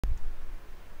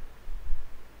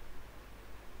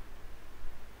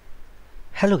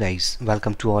Hello guys,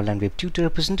 welcome to Online Web Tutor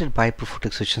presented by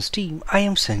Precedes Sessions team. I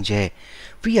am Sanjay.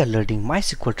 We are learning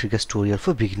MySQL triggers tutorial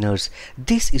for beginners.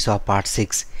 This is our part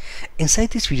 6.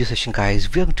 Inside this video session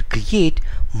guys, we are going to create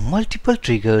multiple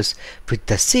triggers with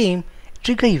the same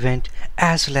trigger event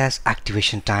as well as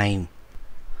activation time.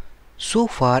 So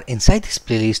far inside this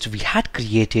playlist we had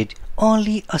created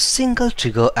only a single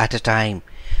trigger at a time,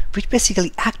 which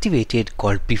basically activated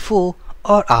called before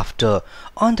or after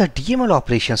on the DML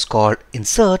operations called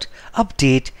insert,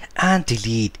 update and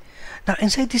delete. Now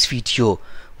inside this video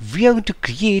we are going to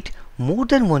create more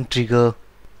than one trigger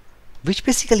which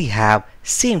basically have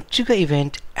same trigger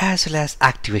event as well as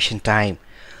activation time.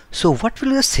 So what will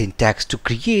be the syntax to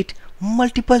create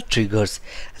multiple triggers?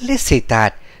 Let's say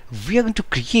that we are going to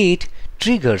create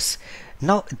triggers.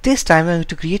 Now this time we are going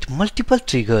to create multiple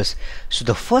triggers. So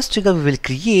the first trigger we will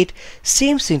create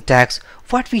same syntax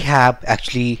what we have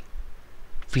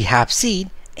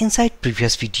seen inside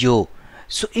previous video.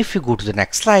 So if you go to the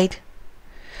next slide,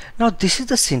 now this is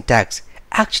the syntax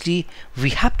actually we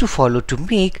have to follow to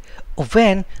make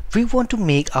when we want to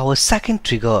make our second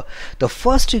trigger. The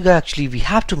first trigger actually we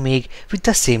have to make with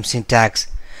the same syntax.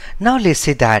 Now let's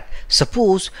say that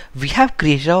suppose we have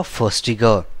created our first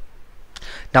trigger.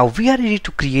 Now we are ready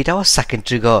to create our second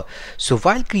trigger. So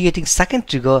while creating second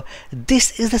trigger,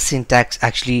 this is the syntax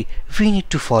actually we need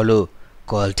to follow.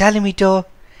 Call delimiter,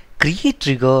 create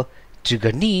trigger,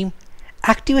 trigger name,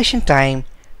 activation time,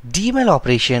 DML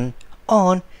operation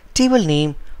on table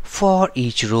name for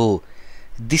each row.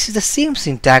 This is the same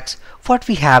syntax what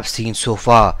we have seen so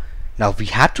far. Now we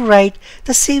have to write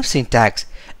the same syntax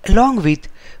along with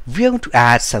we are going to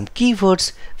add some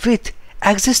keywords with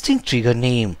existing trigger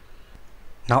name.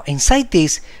 Now inside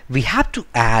this we have to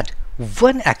add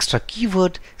one extra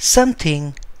keyword,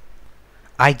 something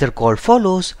either called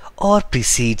follows or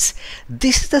precedes.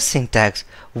 This is the syntax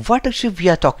what actually we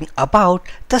are talking about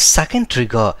the second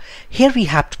trigger. Here we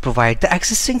have to provide the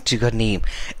existing trigger name.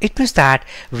 It means that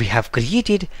we have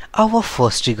created our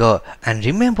first trigger, and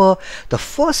remember the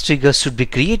first trigger should be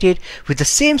created with the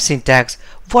same syntax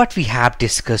what we have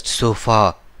discussed so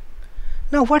far.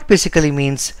 Now what basically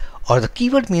means or the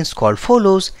keyword means called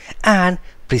follows and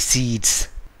precedes.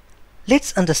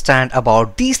 Let's understand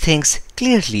about these things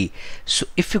clearly. So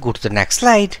if you go to the next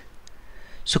slide,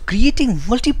 so creating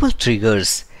multiple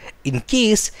triggers. In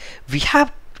case we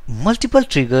have multiple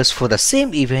triggers for the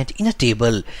same event in a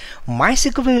table,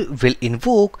 MySQL will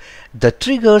invoke the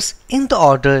triggers in the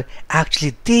order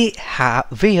actually they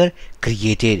were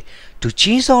created. To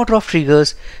change the order of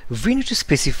triggers, we need to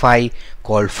specify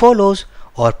called follows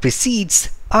or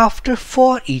precedes after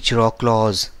for each row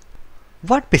clause.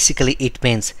 What basically it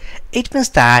means? It means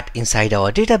that inside our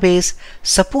database,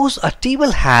 suppose a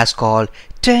table has called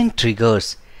 10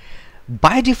 triggers.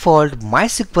 By default,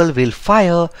 MySQL will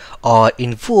fire or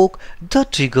invoke the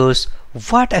triggers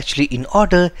what actually in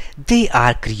order they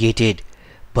are created.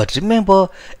 But remember,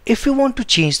 if you want to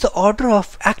change the order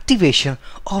of activation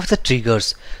of the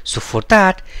triggers, so for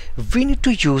that we need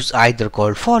to use either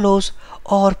called follows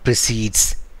or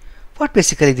precedes. What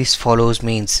basically this follows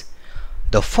means?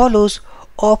 The follows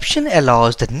option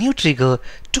allows the new trigger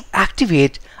to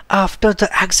activate after the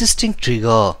existing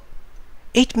trigger.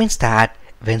 It means that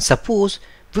when suppose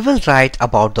we will write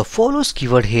about the follows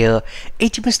keyword here,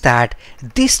 it means that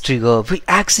this trigger will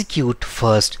execute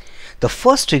first. The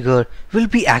first trigger will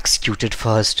be executed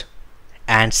first.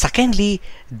 And secondly,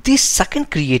 this second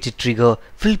created trigger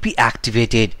will be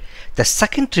activated. The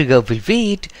second trigger will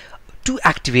wait to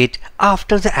activate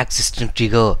after the existing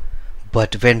trigger.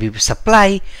 But when we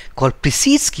supply called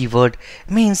precedes keyword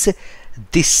means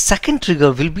this second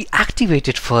trigger will be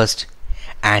activated first,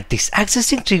 and this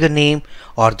existing trigger name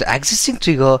or the existing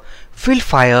trigger will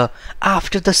fire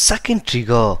after the second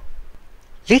trigger.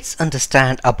 Let's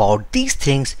understand about these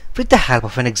things with the help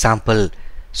of an example.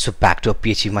 So back to a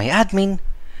phpMyAdmin.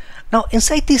 Now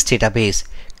inside this database,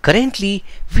 currently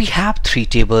we have 3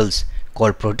 tables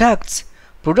called products,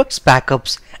 products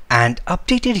backups and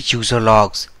updated user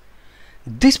logs.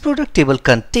 This product table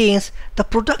contains the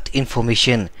product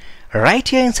information. Right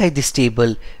here inside this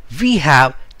table we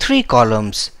have 3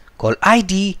 columns called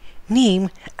ID, name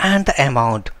and the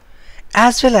amount,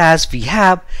 as well as we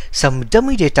have some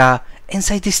dummy data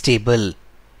inside this table.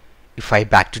 If I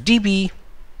back to DB,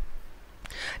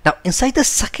 now inside the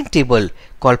second table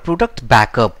called product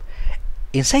backup,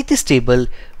 inside this table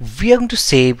we are going to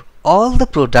save all the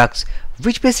products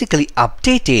which basically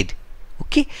updated.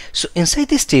 Okay, so inside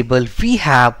this table we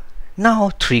have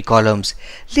now 3 columns.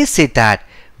 Let's say that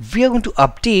we are going to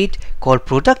update called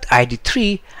product ID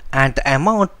 3 and the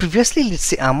amount previously, let's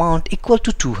say amount equal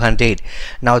to 200.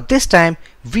 Now this time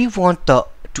we want to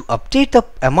update the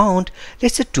amount,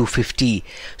 let's say 250.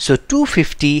 So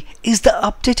 250 is the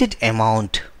updated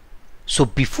amount. So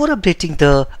before updating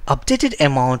the updated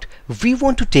amount, we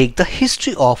want to take the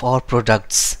history of our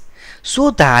products,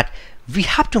 so that we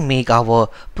have to make our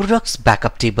products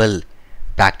backup table.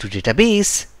 Back to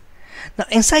database. Now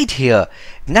inside here,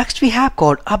 next we have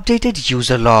called updated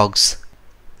user logs.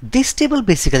 This table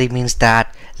basically means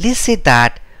that, let's say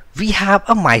that we have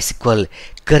a MySQL.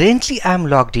 Currently I am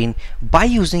logged in by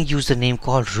using username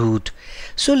called root.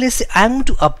 So let's say I am going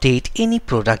to update any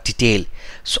product detail.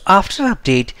 So after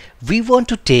update, we want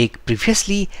to take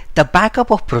previously the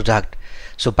backup of product.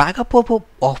 So backup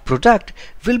of product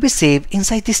will be saved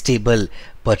inside this table.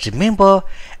 But remember,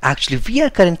 actually we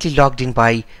are currently logged in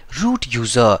by root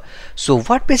user. So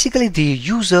what basically the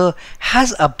user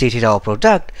has updated our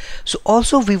product. So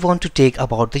also we want to take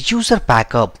about the user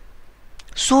backup,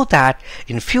 so that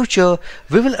in future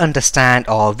we will understand,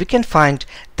 or we can find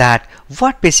that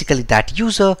what basically that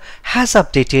user has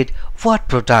updated what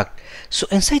product. So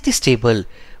inside this table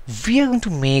we are going to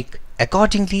make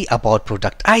accordingly about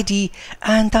product ID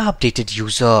and the updated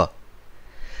user.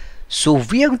 So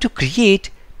we are going to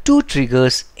create two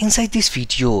triggers inside this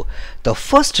video. The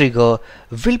first trigger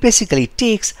will basically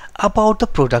takes about the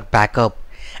product backup,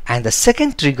 and the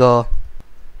second trigger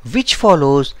which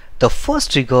follows the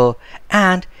first trigger,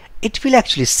 and it will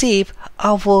actually save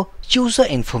our user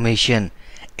information.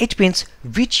 It means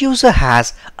which user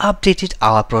has updated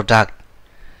our product.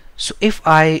 So if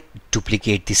I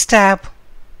duplicate this tab,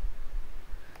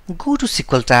 go to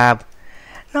SQL tab,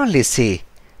 now let's say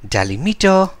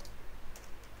delimiter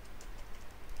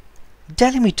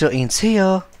is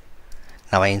here.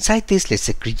 Now inside this, let's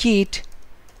say create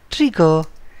trigger,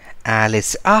 and let's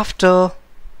say after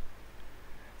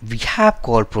we have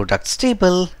called products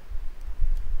table.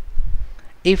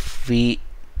 If we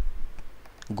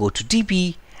go to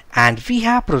DB and we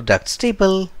have products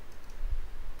table,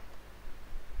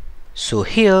 so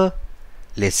here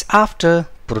let's after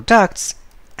products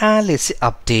and let's say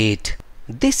update.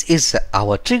 This is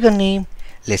our trigger name,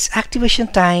 let's activation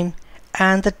time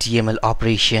and the DML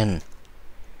operation.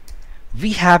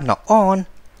 We have now on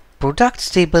products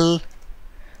table,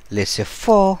 let's say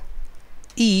for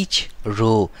each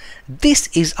row. This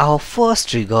is our first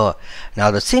trigger.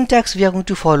 Now the syntax we are going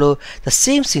to follow the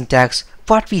same syntax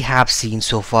what we have seen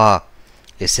so far.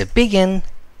 Let's say begin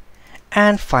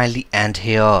and finally end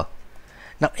here.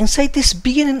 Now inside this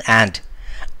begin and end,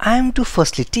 I am to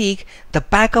firstly take the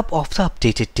backup of the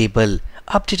updated table,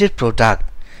 updated product.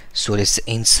 So let's say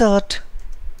insert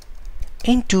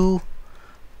into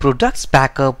products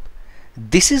backup.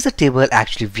 This is the table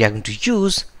actually we are going to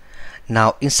use.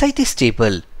 Now inside this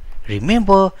table,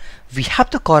 remember we have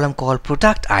the column called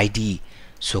product ID.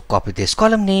 So copy this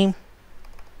column name,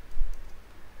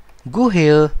 go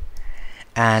here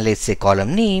and let's say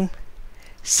column name.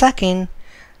 Second,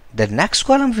 the next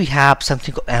column we have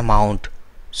something called amount.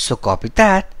 So copy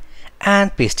that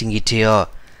and pasting it here.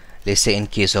 Let's say in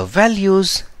case of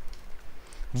values,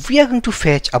 we are going to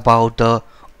fetch about the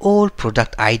old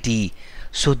product ID.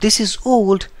 So this is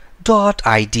old dot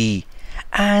ID.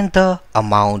 And the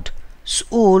amount, so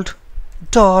old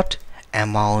dot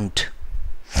amount.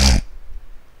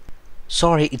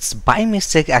 Sorry, it's by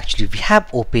mistake actually we have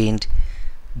opened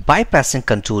by pressing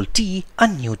Ctrl T a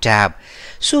new tab.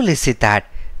 So let's say that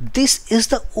this is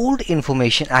the old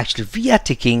information actually we are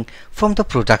taking from the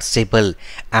products table,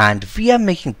 and we are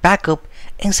making backup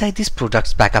inside this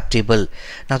products backup table.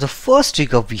 Now the first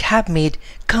trigger we have made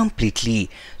completely.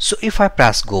 So if I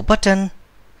press go button,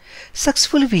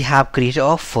 successfully we have created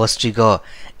our first trigger.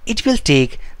 It will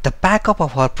take the backup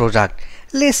of our product.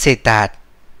 Let's say that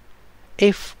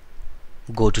if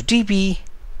go to DB,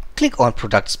 click on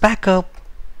products backup,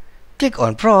 click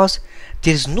on browse,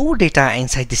 there is no data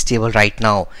inside this table right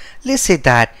now. Let's say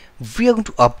that we are going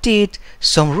to update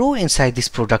some row inside this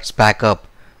products backup.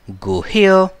 Go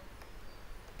here,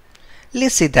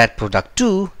 let's say that product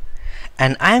 2,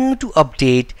 and I'm going to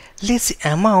update, let's say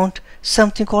amount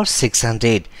something called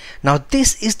 600. Now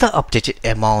this is the updated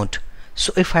amount.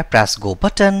 So if I press go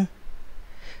button,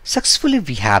 successfully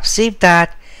we have saved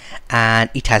that and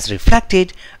it has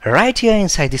reflected right here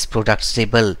inside this products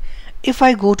table. If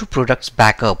I go to products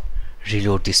backup,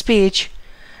 reload this page,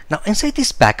 now inside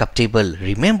this backup table,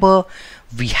 remember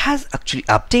we have actually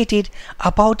updated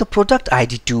about the product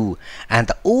ID 2 and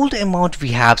the old amount we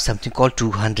have something called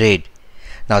 200.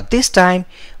 Now this time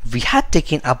we had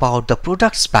taken about the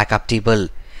products backup table.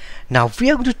 Now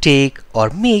we are going to take or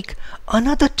make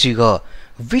another trigger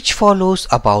which follows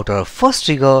about our first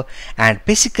trigger, and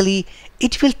basically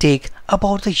it will take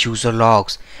about the user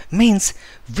logs, means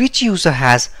which user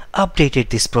has updated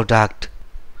this product.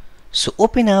 So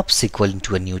open up SQL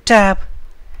into a new tab,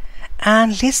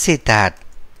 and let's say that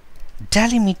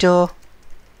delimiter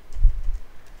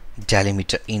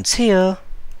ins here,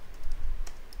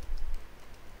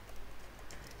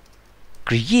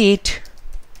 create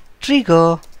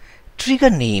trigger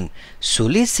name. So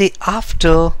let's say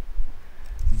after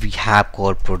we have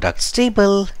called products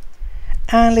table,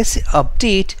 and let's say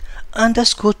update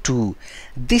underscore 2.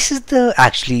 This is the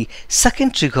actually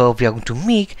second trigger we are going to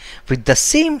make with the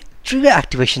same trigger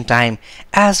activation time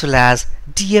as well as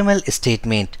DML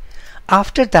statement.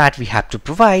 After that we have to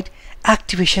provide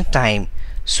activation time.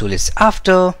 So let's say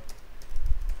after,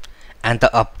 and the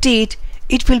update,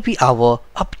 it will be our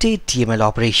update DML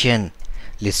operation.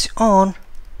 Let's say on,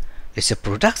 let's say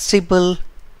products table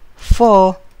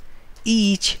for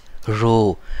each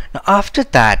row. Now after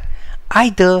that,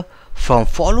 either from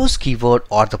follows keyword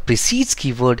or the precedes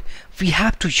keyword we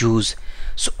have to use.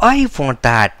 So I want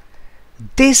that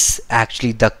this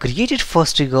actually the created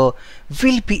first trigger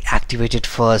will be activated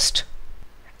first,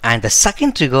 and the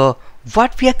second trigger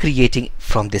what we are creating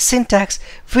from this syntax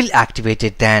will activate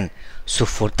it then. So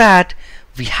for that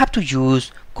we have to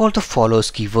use called the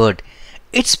follows keyword.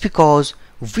 It's because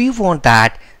we want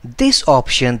that this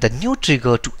option, the new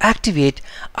trigger, to activate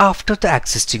after the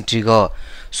existing trigger.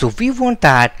 So we want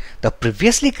that the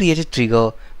previously created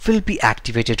trigger will be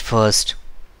activated first.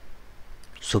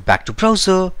 So back to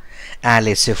browser, and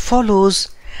let's say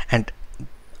follows, and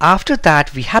after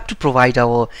that we have to provide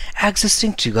our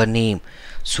existing trigger name.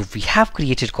 So we have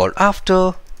created called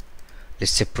after,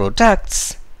 let's say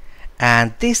products,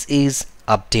 and this is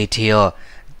update here.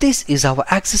 This is our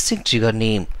existing trigger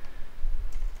name.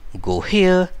 Go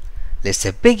here, let's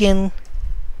say begin,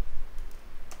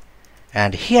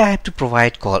 and here I have to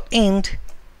provide call end.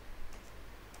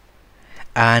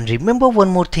 And remember one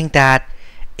more thing, that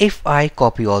if I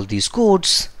copy all these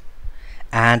codes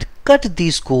and cut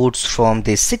these codes from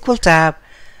this SQL tab,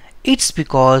 it's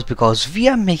because we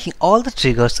are making all the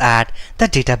triggers at the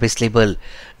database level,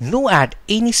 no at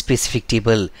any specific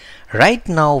table. Right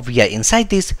now we are inside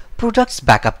this products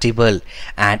backup table,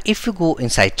 and if you go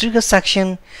inside trigger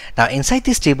section, now inside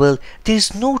this table there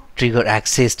is no trigger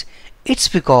accessed. It's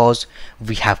because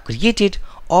we have created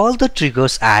all the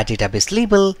triggers at database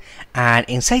level, and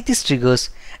inside these triggers,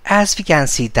 as we can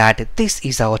see that this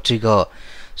is our trigger.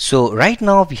 So right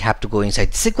now we have to go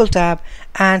inside the SQL tab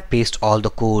and paste all the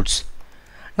codes.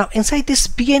 Now inside this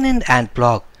begin and end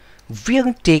block, we are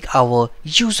going to take our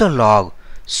user log.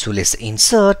 So let's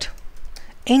insert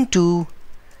into,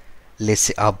 let's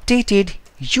say updated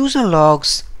user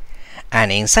logs,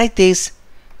 and inside this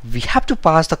we have to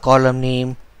pass the column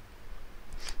name.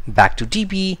 Back to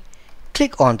DB,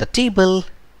 click on the table,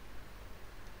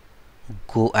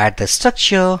 go at the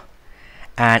structure,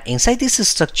 and inside this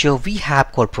structure we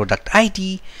have called product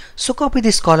ID. So copy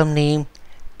this column name,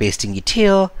 pasting it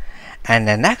here, and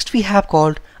then next we have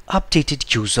called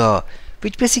updated user,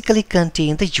 which basically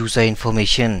contain the user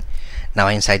information. Now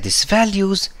inside these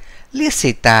values, let's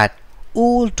say that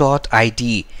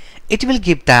all.id, it will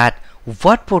give that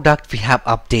what product we have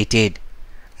updated.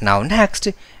 Now next,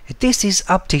 this is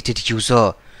updated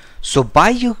user. So by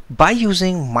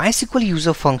using MySQL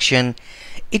user function,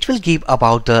 it will give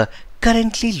about the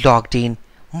currently logged in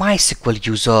MySQL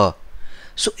user.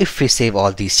 So if we save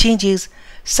all these changes,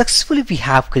 successfully we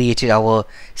have created our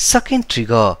second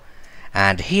trigger,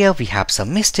 and here we have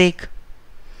some mistake.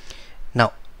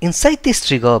 Now inside this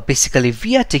trigger, basically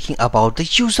we are taking about the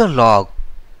user log.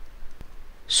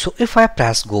 So if I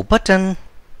press go button,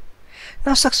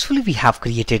 now successfully we have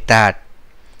created that.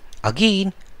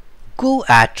 Again, go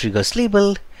add triggers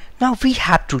label. Now we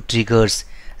have two triggers.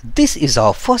 This is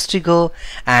our first trigger,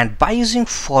 and by using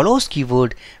follows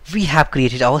keyword we have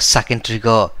created our second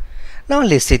trigger. Now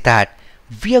let's say that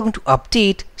we are going to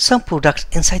update some products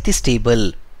inside this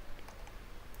table.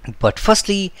 But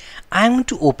firstly, I am going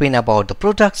to open about the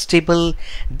products table.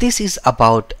 This is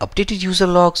about updated user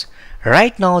logs.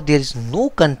 Right now there is no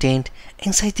content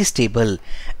inside this table,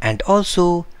 and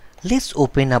also let's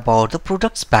open about the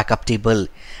products backup table,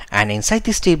 and inside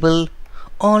this table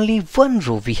only one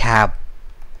row we have.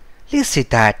 Let's say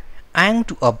that I am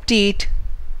to update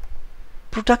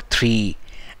product 3,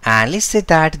 and let's say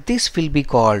that this will be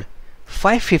called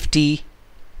 550.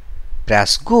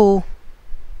 Press go,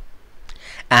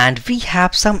 and we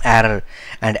have some error,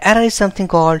 and error is something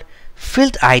called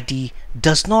field ID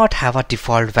does not have a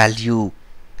default value.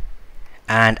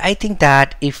 And I think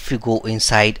that if we go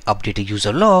inside updated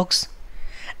user logs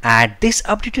and this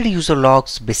updated user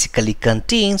logs basically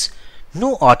contains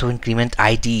no auto increment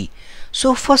ID.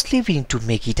 So firstly we need to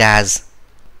make it as,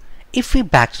 if we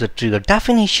back to the trigger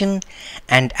definition,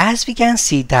 and as we can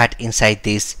see that inside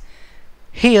this,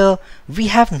 here we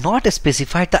have not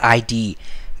specified the ID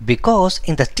because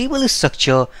in the table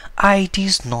structure ID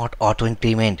is not auto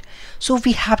increment, so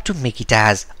we have to make it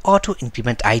as auto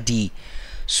increment ID.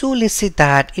 So let's say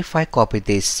that if I copy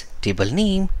this table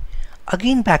name,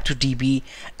 again back to DB,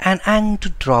 and I'm going to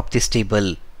drop this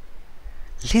table.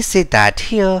 Let's say that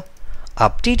here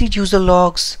updated user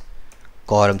logs,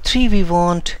 column 3 we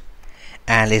want,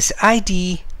 and let's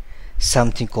ID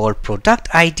something called product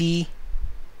ID,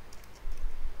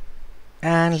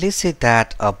 and let's say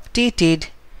that updated,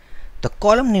 the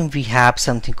column name we have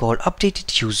something called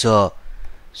updated user.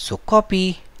 So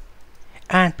copy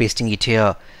and pasting it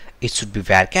here. It should be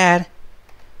varchar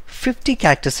 50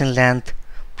 characters in length,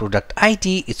 product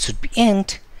ID it should be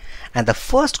int, and the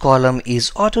first column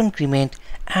is auto increment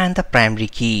and the primary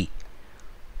key.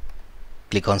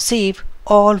 Click on save.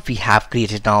 All we have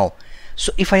created now.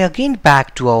 So if I again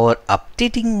back to our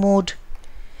updating mode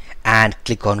and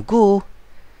click on go,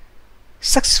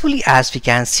 successfully, as we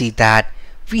can see that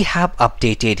we have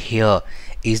updated, here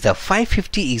is the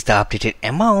 550 is the updated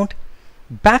amount.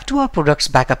 Back to our products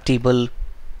backup table,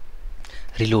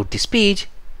 reload this page.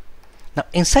 Now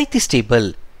inside this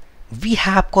table we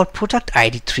have got product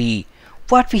ID 3,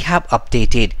 what we have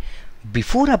updated.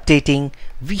 Before updating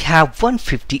we have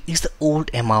 150 is the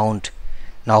old amount.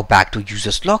 Now back to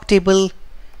users log table,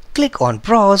 click on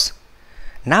browse.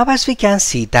 Now as we can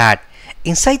see that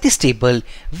inside this table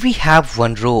we have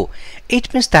one row.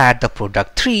 It means that the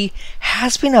product 3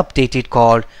 has been updated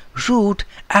called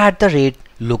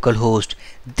root@localhost.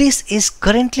 This is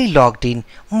currently logged in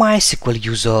MySQL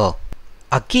user.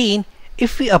 Again,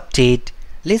 if we update,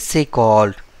 let's say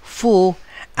called 4,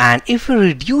 and if we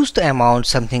reduce the amount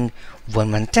something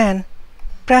 1110,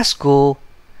 press go,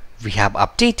 we have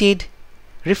updated.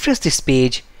 Refresh this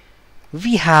page,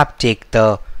 we have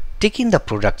taken the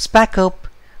products backup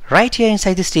right here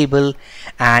inside this table,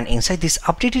 and inside this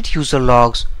updated user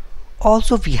logs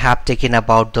also we have taken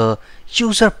about the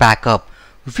user backup,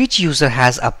 which user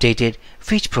has updated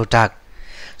which product.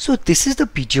 So this is the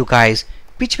video guys,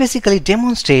 which basically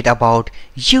demonstrate about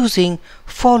using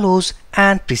follows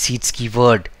and precedes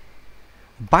keyword.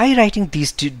 By writing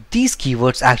these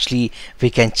keywords, actually we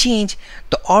can change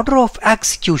the order of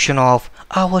execution of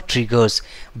our triggers.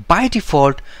 By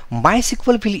default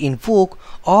MySQL will invoke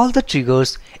all the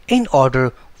triggers in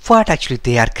order what actually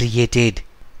they are created.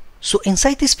 So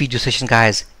inside this video session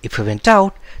guys, if you went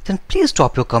out, then please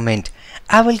drop your comment.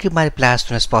 I will give my reply as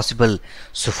soon as possible.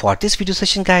 So for this video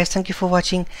session guys, thank you for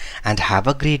watching and have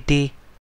a great day.